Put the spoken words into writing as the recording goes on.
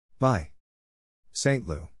By St.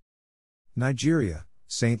 Lou, Nigeria,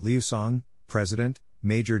 St. Liusong, President,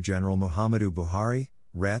 Major General Muhammadu Buhari,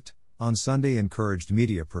 RET, on Sunday encouraged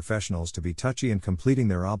media professionals to be touchy in completing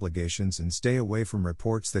their obligations and stay away from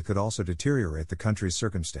reports that could also deteriorate the country's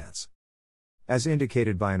circumstance. As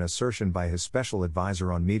indicated by an assertion by his special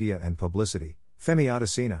advisor on media and publicity, Femi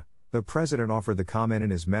Adesina, the president offered the comment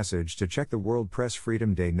in his message to check the World Press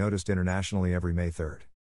Freedom Day noticed internationally every May 3.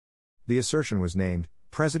 The assertion was named,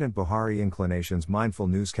 President Buhari Inclinations Mindful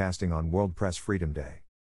Newscasting on World Press Freedom Day.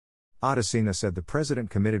 Adesina said the president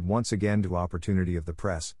committed once again to opportunity of the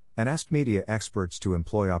press, and asked media experts to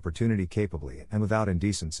employ opportunity capably and without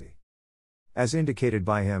indecency. As indicated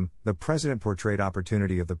by him, the president portrayed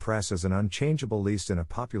opportunity of the press as an unchangeable least in a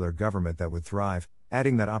popular government that would thrive,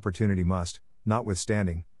 adding that opportunity must,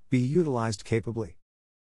 notwithstanding, be utilized capably.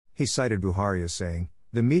 He cited Buhari as saying,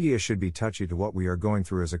 the media should be touchy to what we are going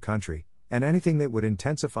through as a country, and anything that would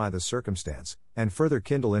intensify the circumstance, and further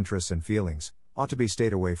kindle interests and feelings, ought to be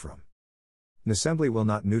stayed away from. An assembly will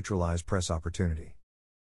not neutralize press opportunity.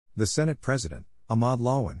 The Senate President, Ahmad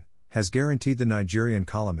Lawan, has guaranteed the Nigerian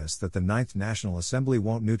columnists that the 9th National Assembly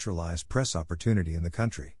won't neutralize press opportunity in the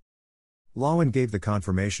country. Lawan gave the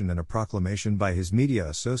confirmation in a proclamation by his media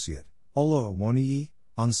associate, Olo Awoniyi,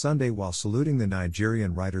 on Sunday while saluting the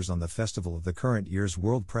Nigerian writers on the festival of the current year's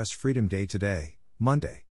World Press Freedom Day today,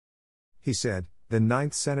 Monday. He said, the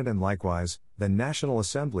 9th Senate and likewise, the National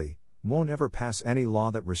Assembly, won't ever pass any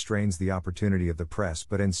law that restrains the opportunity of the press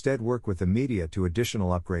but instead work with the media to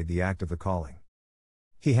additional upgrade the act of the calling.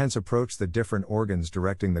 He hence approached the different organs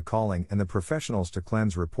directing the calling and the professionals to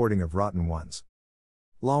cleanse reporting of rotten ones.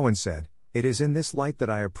 Lawan said, it is in this light that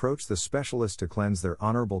I approach the specialists to cleanse their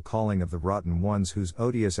honorable calling of the rotten ones whose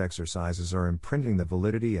odious exercises are imprinting the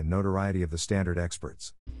validity and notoriety of the standard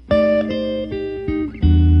experts.